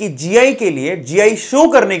लिए यानी कि जीआई के लिए, जीआई शो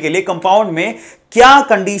करने के लिए कंपाउंड में क्या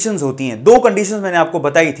कंडीशंस होती हैं। 2 कंडीशंस मैंने आपको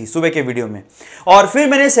बताई थी सुबह के वीडियो में। और फिर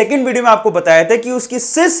मैंने सेकंड वीडियो में आपको बताया था कि उसकी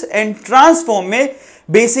सिस एंड ट्रांसफॉर्म में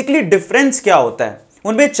बेसिकली डिफरेंस क्या होता है।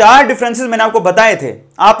 उनमें 4 डिफरेंसेस मैंने आपको बताए थे।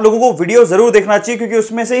 आप लोगों को वीडियो जरूर देखना चाहिए क्योंकि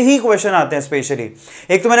उसमें से ही क्वेश्चन आते हैं स्पेशली।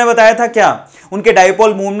 एक तो मैंने बताया था क्या, उनके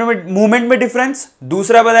डाइपोल मूवमेंट में डिफरेंस,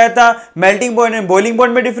 दूसरा बताया था melting point and boiling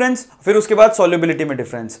point में डिफरेंस, फिर उसके बाद सॉल्युबिलिटी में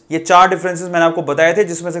डिफरेंस। ये 4 डिफरेंसेस मैंने आपको बताए थे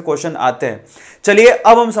जिसमें से क्वेश्चन आते हैं। चलिए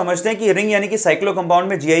अब हम समझते हैं कि रिंग यानी कि साइक्लो कंपाउंड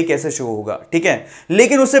में जीआई कैसे शो होगा, ठीक है।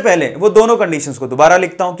 लेकिन उससे पहले वो दोनों कंडीशंस को दोबारा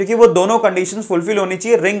लिखता हूं क्योंकि वो दोनों कंडीशंस फुलफिल होनी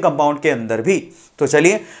चाहिए रिंग कंपाउंड के अंदर भी। तो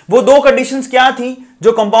चलिए वो 2 कंडीशंस क्या थी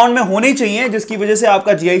जो कंपाउंड में होनी चाहिए जिसकी वजह से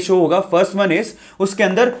आपका जीआई शो होगा। फर्स्ट वन इज, उसके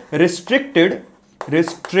अंदर रिस्ट्रिक्टेड,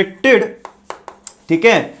 ठीक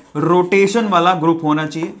है, रोटेशन वाला ग्रुप होना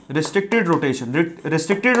चाहिए। रिस्ट्रिक्टेड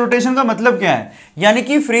रोटेशन का मतलब क्या है, यानी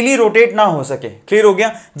कि फ्रीली रोटेट ना हो सके। क्लियर हो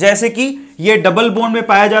गया। जैसे कि ये डबल बॉन्ड में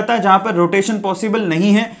पाया जाता है जहां पर रोटेशन पॉसिबल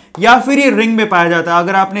नहीं है, या फिर ये रिंग में पाया जाता है।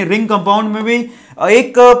 अगर आपने रिंग कंपाउंड में भी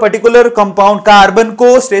एक पर्टिकुलर कंपाउंड कार्बन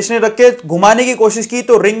को स्टेशनरी रख के घुमाने की कोशिश की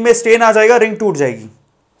तो रिंग में स्ट्रेन आ जाएगा, रिंग टूट जाएगी।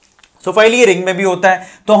 सो फाइनली ये रिंग में भी होता है,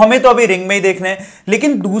 तो हमें तो अभी रिंग में ही देखना है।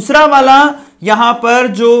 लेकिन दूसरा वाला यहां पर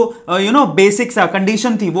जो बेसिक सा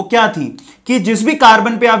कंडीशन थी वो क्या थी कि जिस भी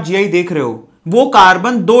कार्बन पे आप जीआई देख रहे हो वो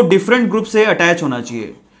कार्बन 2 डिफरेंट ग्रुप से अटैच होना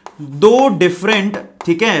चाहिए। 2 डिफरेंट,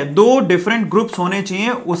 ठीक है, 2 डिफरेंट ग्रुप्स होने चाहिए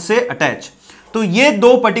उससे अटैच। तो ये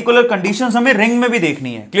 2 पर्टिकुलर कंडीशंस हमें रिंग में भी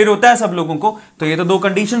देखनी है। क्लियर होता है सब लोगों को। तो ये तो 2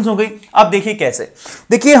 कंडीशंस हो गई। अब देखिए कैसे।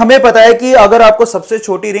 देखिए हमें पता है कि अगर आपको सबसे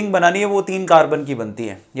छोटी रिंग बनानी है वो 3 कार्बन की बनती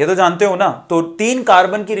है, ये तो जानते हो ना। तो 3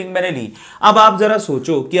 कार्बन की रिंग मैंने ली। अब आप जरा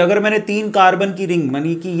सोचो कि अगर मैंने 3 कार्बन की रिंग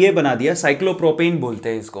मानी कि ये बना दिया, साइक्लोप्रोपेन बोलते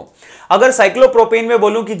हैं इसको। अगर साइक्लोप्रोपेन में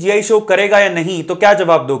बोलूं कि जीआई शो करेगा या नहीं तो क्या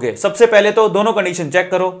जवाब दोगे? सबसे पहले तो दोनों कंडीशन चेक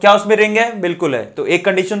करो, क्या उसमें रिंग है? बिल्कुल है। तो एक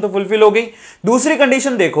कंडीशन तो फुलफिल हो गई। दूसरी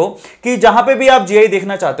कंडीशन देखो कि जहां पे भी आप जीआई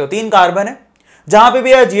देखना चाहते हो, 3 कार्बन है, जहां पे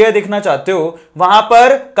भी आप जीआई देखना चाहते हो वहां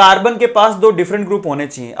पर कार्बन के पास 2 डिफरेंट ग्रुप होने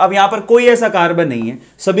चाहिए। अब यहां पर कोई ऐसा कार्बन नहीं है,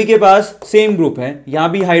 सभी के पास सेम ग्रुप है। यहां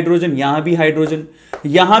भी हाइड्रोजन, यहां भी हाइड्रोजन,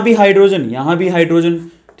 यहां भी हाइड्रोजन, यहां भी हाइड्रोजन,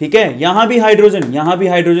 ठीक है, यहां भी हाइड्रोजन, यहां भी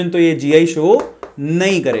हाइड्रोजन। तो ये जीआई शो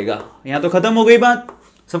नहीं करेगा। यहां तो खत्म हो गई बात,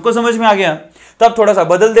 सबको समझ में आ गया। तो अब थोड़ा सा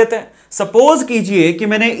बदल देते हैं। सपोज कीजिए कि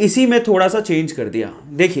मैंने इसी में थोड़ा सा चेंज कर दिया।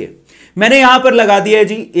 देखिए मैंने यहां पर लगा दिया है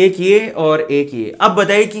जी एक ये और एक ये। अब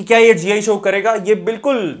बताइए कि क्या ये जीआई शो करेगा? ये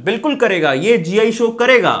बिल्कुल करेगा, ये जीआई शो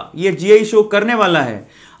करेगा, ये जीआई शो करने वाला है।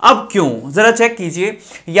 अब क्यों, जरा चेक कीजिए।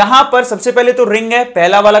 यहां पर सबसे पहले तो रिंग है,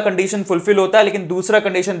 पहला वाला कंडीशन फुलफिल होता है। लेकिन दूसरा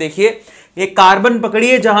कंडीशन देखिए, एक कार्बन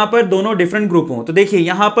पकड़िए जहां पर दोनों डिफरेंट ग्रुप हो। तो देखिए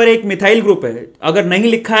यहां पर एक मिथाइल ग्रुप है, अगर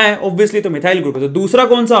नहीं लिखा है ऑब्वियसली तो मिथाइल ग्रुप है। तो दूसरा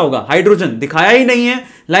कौन सा होगा? हाइड्रोजन। दिखाया ही नहीं है,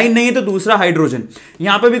 लाइन नहीं है, तो दूसरा हाइड्रोजन।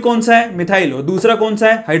 यहां पर भी कौन सा है? मिथाइल। और दूसरा कौन सा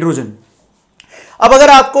है? हाइड्रोजन। अब अगर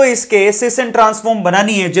आपको इसके सिस एंड ट्रांसफॉर्म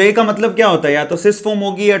बनानी है, जे का मतलब क्या होता है? या तो सिस फॉर्म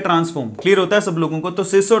होगी या ट्रांसफॉर्म। क्लियर होता है सब लोगों को। तो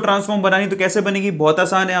सिस और ट्रांसफॉर्म बनानी तो कैसे बनेगी? बहुत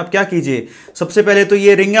आसान है। आप क्या कीजिए, सबसे पहले तो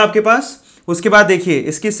ये रिंग है आपके पास, उसके बाद देखिए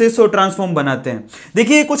इसकी सिस और ट्रांसफॉर्म बनाते हैं।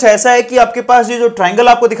 देखिए कुछ ऐसा है कि आपके पास ये जो ट्रायंगल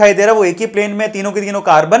आपको दिखाई दे रहा है वो एक ही प्लेन में, तीनों के तीनों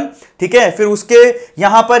कार्बन, ठीक है। फिर उसके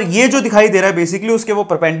यहां पर ये जो दिखाई दे रहा है बेसिकली उसके वो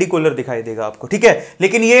परपेंडिकुलर दिखाई देगा आपको, ठीक है।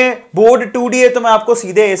 लेकिन ये बोर्ड 2D है तो मैं आपको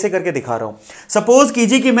सीधे ऐसे करके दिखा रहा हूं। सपोज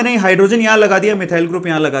कीजिए कि मैंने हाइड्रोजन यहां लगा दिया, मिथाइल ग्रुप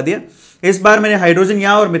यहां लगा दिया। इस बार मैंने हाइड्रोजन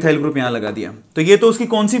यहां और मिथाइल ग्रुप यहां लगा दिया। तो ये तो उसकी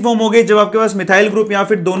कौन सी फॉर्म हो गई? जब आपके पास मिथाइल ग्रुप या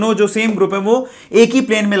फिर दोनों जो सेम ग्रुप है वो एक ही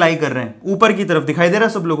प्लेन में लाई कर रहे हैं, ऊपर की तरफ दिखाई दे रहा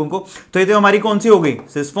है सब लोगों को। तो ये तो हमारी कौन सी हो गई?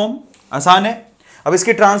 Cis form. आसान है। अब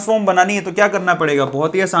इसकी ट्रांसफॉर्म बनानी है तो क्या करना पड़ेगा?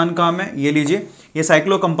 बहुत ही आसान काम है। ये लीजिए, ये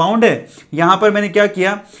साइक्लो कंपाउंड है। यहां पर मैंने क्या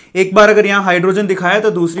किया, एक बार अगर यहां हाइड्रोजन दिखाया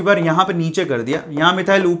तो दूसरी बार यहां पर नीचे कर दिया। यहां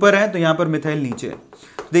मिथाइल ऊपर है तो यहां पर मिथाइल नीचे है।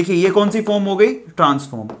 देखिए ये कौन सी फॉर्म हो गई?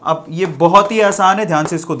 ट्रांसफॉर्म। अब ये बहुत ही आसान है, ध्यान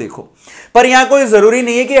से इसको देखो। पर यहां कोई जरूरी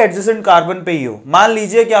नहीं है कि एडजेसेंट कार्बन पे ही हो। मान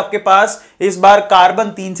लीजिए कि आपके पास इस बार कार्बन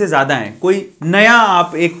 3 से ज्यादा है, कोई नया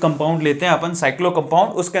आप एक कंपाउंड लेते हैं अपन, साइक्लो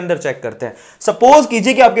कंपाउंड, उसके अंदर चेक करते हैं। सपोज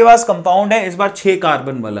कीजिए कि आपके पास कंपाउंड है इस बार 6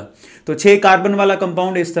 कार्बन वाला। तो 6 कार्बन वाला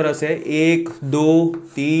कंपाउंड इस तरह से 1 2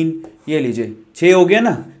 3, ये लीजिए 6 हो गया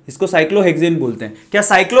ना। इसको साइक्लोहेक्सेन बोलते हैं। क्या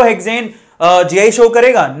साइक्लोहेक्सेन जीआई शो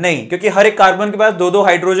करेगा? नहीं, क्योंकि हर एक कार्बन के पास 2-2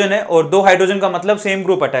 हाइड्रोजन है और 2 हाइड्रोजन का मतलब सेम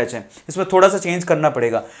ग्रुप अटैच है। इसमें थोड़ा सा चेंज करना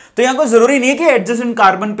पड़ेगा। तो यहां कोई जरूरी नहीं है कि एडजेसेंट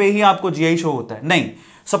कार्बन पे ही आपको जीआई शो होता है, नहीं।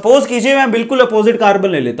 सपोज कीजिए मैं बिल्कुल अपोजिट कार्बन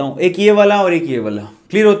ले लेता हूं, एक ये वाला और एक ये वाला।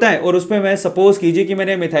 क्लियर होता है। और उसमें मैं सपोज कीजिए कि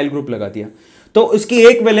मैंने मिथाइल ग्रुप लगा दिया, तो उसकी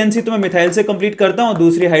एक वैलेंसी तो मैं मिथाइल से कंप्लीट करता हूं,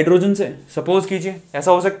 दूसरी हाइड्रोजन से। सपोज कीजिए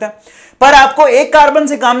ऐसा हो सकता है। पर आपको एक कार्बन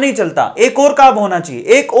से काम नहीं चलता, एक और कार्ब होना चाहिए,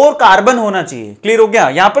 एक और कार्बन होना चाहिए। क्लियर हो गया।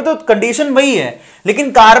 यहां पर तो कंडीशन वही है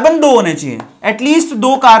लेकिन कार्बन 2 होने चाहिए। एटलीस्ट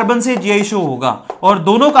 2 कार्बन से जीआई शो होगा और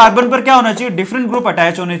दोनों कार्बन पर क्या होना चाहिए, डिफरेंट ग्रुप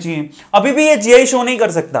अटैच होने चाहिए। अभी भी ये जीआई शो नहीं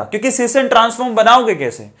कर सकता क्योंकि सिस एंड ट्रांसफॉर्म बनाओगे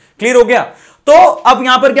कैसे, क्लियर हो गया। तो अब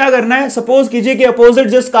यहां पर क्या करना है, सपोज कीजिए कि अपोजिट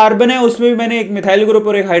जिस कार्बन है उसमें भी मैंने एक मिथाइल ग्रुप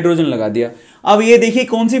और एक हाइड्रोजन लगा दिया। अब ये देखिए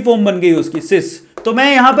कौन सी फॉर्म बन गई उसकी, सिस। तो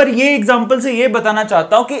मैं यहां पर ये एग्जांपल से ये बताना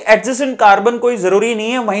चाहता हूं कि एडजेसेंट कार्बन कोई जरूरी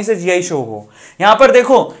नहीं है वहीं से जीआई शो हो। यहां पर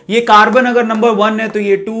देखो ये कार्बन अगर नंबर 1 है तो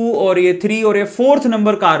ये 2 और ये 3 और ये 4th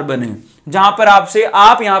नंबर कार्बन है, जहां पर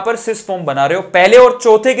आप यहां पर सिस फॉर्म बना रहे हो, पहले और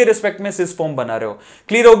चौथे के रिस्पेक्ट में सिस फॉर्म बना रहे हो,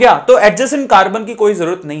 क्लियर हो गया। तो एडजेसेंट कार्बन की कोई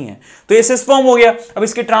जरूरत नहीं है, तो ये सिस फॉर्म हो गया। अब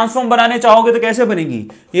इसकी ट्रांसफॉर्म बनाने चाहोगे तो कैसे बनेगी,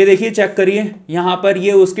 ये देखिए चेक करिए, यहां पर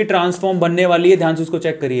ये उसकी ट्रांसफॉर्म बनने वाली है, ध्यान से उसको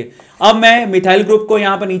चेक करिए। अब मैं मिथाइल ग्रुप को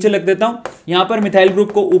यहां पर नीचे लिख देता हूं, यहां पर मिथाइल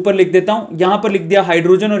ग्रुप को ऊपर लिख देता हूं, यहां पर लिख दिया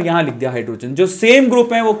हाइड्रोजन और यहां लिख दिया हाइड्रोजन। जो सेम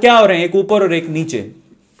ग्रुप है वो क्या हो रहे हैं, एक ऊपर और एक नीचे।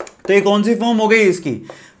 तो ये कौन सी फॉर्म हो गई इसकी,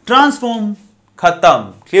 ट्रांसफॉर्म, खत्म,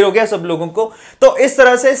 क्लियर हो गया सब लोगों को। तो इस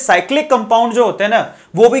तरह से साइक्लिक कंपाउंड जो होते हैं ना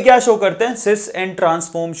वो भी क्या शो करते हैं, सिस एंड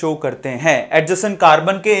ट्रांसफॉर्म शो करते हैं। एडजेसेंट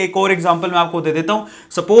कार्बन के एक और एग्जांपल मैं आपको दे देता हूं।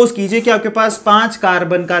 सपोज कीजिए कि आपके पास 5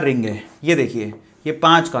 कार्बन का रिंग है, ये देखिए ये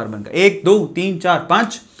 5 कार्बन का, 1 2 3 4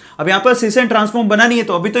 5। अब यहां पर सिस एंड ट्रांसफॉर्म बना नहीं है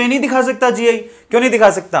तो अभी तो ये नहीं दिखा सकता जीआई। क्यों नहीं दिखा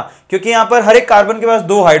सकता, क्योंकि यहां पर हर एक कार्बन के पास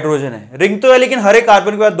 2 हाइड्रोजन है, रिंग तो है लेकिन हर एक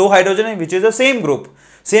कार्बन के पास 2 हाइड्रोजन है, which is the same group.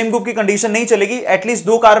 Same group की कंडीशन नहीं चलेगी, एटलीस्ट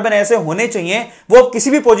 2 कार्बन ऐसे होने चाहिए, वो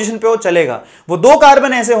किसी भी पोजीशन पे वो चलेगा, वो 2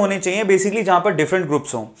 कार्बन ऐसे होने चाहिए बेसिकली जहां पर डिफरेंट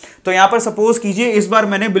ग्रुप्स हो। तो यहां पर सपोज कीजिए इस बार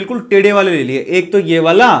मैंने बिल्कुल टेढ़े वाले ले लिए, एक तो ये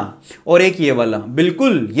वाला और एक ये वाला,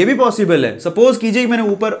 बिल्कुल ये भी पॉसिबल है। सपोज कीजिए मैंने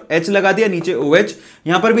ऊपर H लगा दिया, नीचे OH,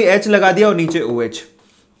 यहां पर भी H लगा दिया और नीचे OH।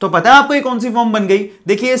 तो पता है आपको ये कौन सी फॉर्म बन गई,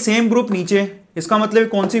 देखिए सेम ग्रुप नीचे, इसका मतलब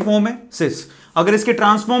कौन सी फॉर्म है, सिस। अगर इसकी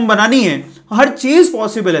ट्रांसफॉर्म बनानी है, हर चीज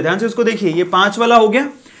पॉसिबल है, ध्यान से इसको देखिए, ये 5 वाला हो गया।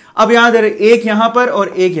 अब याद है एक यहां पर और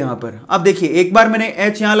एक यहां पर। अब देखिए एक बार मैंने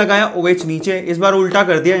H यहां लगाया, OH नीचे, इस बार उल्टा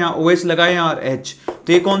कर दिया, यहां OH लगाया और H।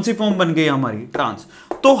 तो ये कौन सी फॉर्म बन गई हमारी, ट्रांस।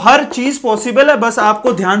 तो हर चीज पॉसिबल है, बस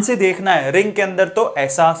आपको ध्यान से देखना है। रिंग के अंदर तो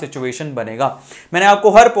ऐसा सिचुएशन बनेगा, मैंने आपको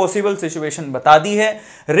हर पॉसिबल सिचुएशन बता दी है।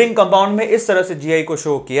 रिंग कंपाउंड में इस तरह से जीआई को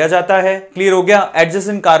शो किया जाता है, क्लियर हो गया।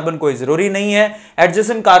 एडजेसेंट कार्बन कोई जरूरी नहीं है,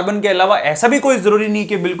 एडजेसेंट कार्बन के अलावा ऐसा भी कोई जरूरी नहीं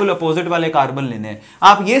कि बिल्कुल अपोजिट वाले कार्बन लेने हैं,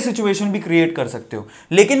 आप ये सिचुएशन भी क्रिएट कर सकते हो।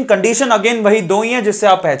 लेकिन कंडीशन अगेन वही 2 ही है जिससे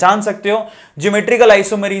आप पहचान सकते हो। Geometrical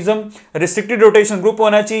isomerism, restricted rotation group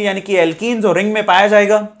होना चाहिए, यानी कि एल्कीन्स और रिंग में पाया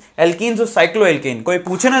जाएगा, एल्कीन्स और साइक्लोएल्केन। कोई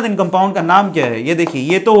पूछे ना इन कंपाउंड का नाम क्या है, ये देखिए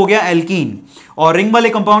ये तो हो गया एल्कीन, और रिंग वाले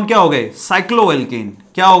कंपाउंड क्या हो गए, साइक्लोएल्केन।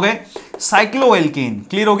 क्या हो गए, साइक्लोएल्केन।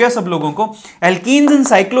 क्लियर हो गया सब लोगों को। एल्कीन्स एंड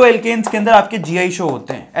साइक्लोएल्केन्स के अंदर आपके जीआई शो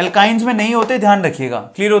होते हैं, एल्काइंस में नहीं होते, ध्यान रखिएगा,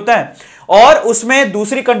 क्लियर होता है। और उसमें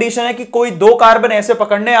दूसरी कंडीशन है कि कोई 2 कार्बन ऐसे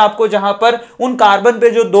पकड़ने हैं आपको जहां पर उन कार्बन पे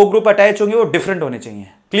जो 2 ग्रुप अटैच होंगे वो डिफरेंट होने चाहिए,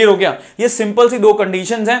 क्लियर हो गया। ये सिंपल सी 2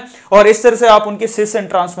 कंडीशंस हैं और इस तरह से आप उनके सिस एंड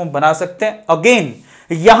ट्रांसफॉर्म बना सकते हैं। अगेन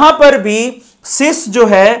यहां पर भी सिस जो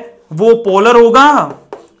है वो पोलर होगा,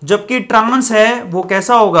 जबकि ट्रांस है वो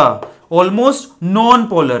कैसा होगा, ऑलमोस्ट नॉन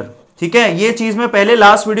पोलर, ठीक है। ये चीज मैं पहले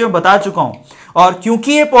लास्ट वीडियो में बता चुका हूं। और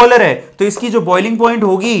क्योंकि ये पोलर है तो इसकी जो बॉइलिंग पॉइंट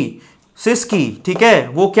होगी सिस की, ठीक है,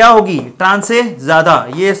 वो क्या होगी, ट्रांस से ज्यादा।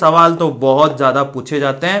 ये सवाल तो बहुत ज्यादा पूछे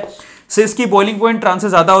जाते हैं, सिस की बॉइलिंग पॉइंट ट्रांस से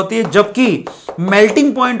ज्यादा होती है, जबकि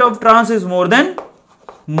melting point of trans is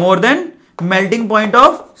more than melting point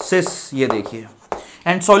of सिस, ये देखिए।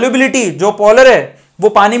 एंड सॉल्युबिलिटी, जो पोलर है वो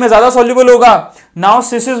पानी में ज्यादा सॉल्युबल होगा। Now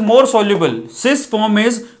sis is more soluble, cis form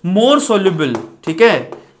is more soluble, ठीक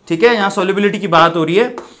है, ठीक है, यहां सॉल्युबिलिटी की बात हो रही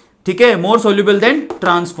है, ठीक है, मोर सॉल्युबल देन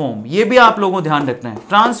ट्रांसफॉर्म। ये भी आप लोगों को ध्यान रखना है,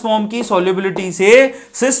 ट्रांसफॉर्म की सॉल्युबिलिटी से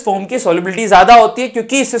सिस फॉर्म की सॉल्युबिलिटी ज्यादा होती है,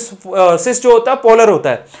 क्योंकि सिस जो होता है पोलर होता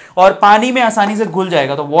है और पानी में आसानी से घुल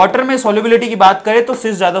जाएगा। तो वाटर में सॉल्युबिलिटी की बात करें तो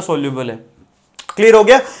सिस ज्यादा सॉल्युबल है, क्लियर हो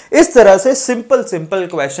गया। इस तरह से सिंपल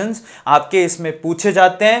क्वेश्चंस आपके इसमें पूछे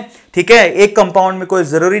जाते हैं, ठीक है। एक कंपाउंड में कोई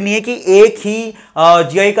जरूरी नहीं है कि एक ही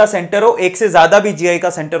जीआई का सेंटर हो, एक से ज्यादा भी जीआई का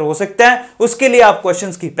सेंटर हो सकता है। उसके लिए आप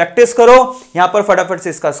क्वेश्चंस की प्रैक्टिस करो, यहां पर फटाफट से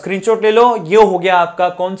इसका स्क्रीनशॉट ले लो। ये हो गया आपका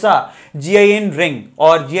कौन सा, जीआई इन रिंग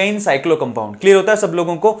और जीआई इन साइक्लो कंपाउंड। क्लियर होता है सब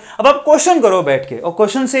लोगों को। अब आप क्वेश्चन करो बैठ के और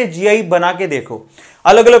क्वेश्चन से जीआई बना के देखो,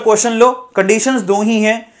 अलग अलग क्वेश्चन लो, कंडीशंस 2 ही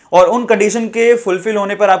हैं और उन कंडीशन के फुलफिल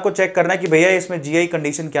होने पर आपको चेक करना है कि भैया इसमें जीआई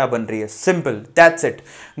कंडीशन क्या बन रही है। Simple, that's it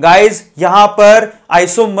guys. यहां पर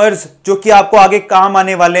आइसोमर्स जो कि आपको आगे काम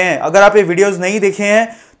आने वाले हैं, अगर आप ये वीडियोस नहीं देखे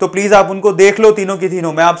हैं तो प्लीज आप उनको देख लो, तीनों की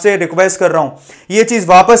तीनों। मैं आपसे रिक्वेस्ट कर रहा हूं, ये चीज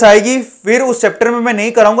वापस आएगी, फिर उस चैप्टर में मैं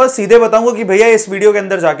नहीं कराऊंगा, सीधे बताऊंगा कि भैया इस वीडियो के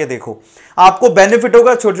अंदर जाके देखो, आपको बेनिफिट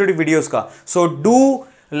होगा छोटी छोटी वीडियोस का। So do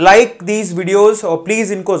like these videos और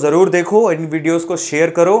प्लीज इनको जरूर देखो, इन वीडियोस को शेयर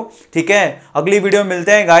करो, ठीक है। अगली वीडियो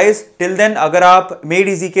मिलते हैं गाइस। टिल देन अगर आप मेड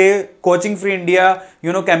इजी के कोचिंग फ्री इंडिया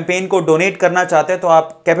कैंपेन को डोनेट करना चाहते हैं तो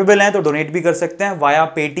आप कैपेबल हैं तो डोनेट भी कर सकते हैं via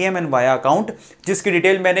Paytm and via account, जिसकी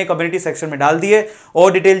डिटेल मैंने कम्युनिटी सेक्शन में डाल दी है,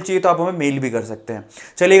 और डिटेल चाहिए तो आप हमें मेल भी कर सकते हैं।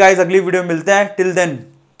 चलिए गाइस अगली वीडियो मिलते हैं। टिल देन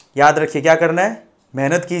याद रखिए क्या करना है,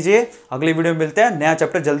 मेहनत कीजिए। अगली वीडियो में मिलते हैं, नया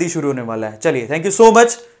चैप्टर जल्दी शुरू होने वाला है। चलिए thank you so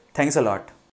much, thanks a lot.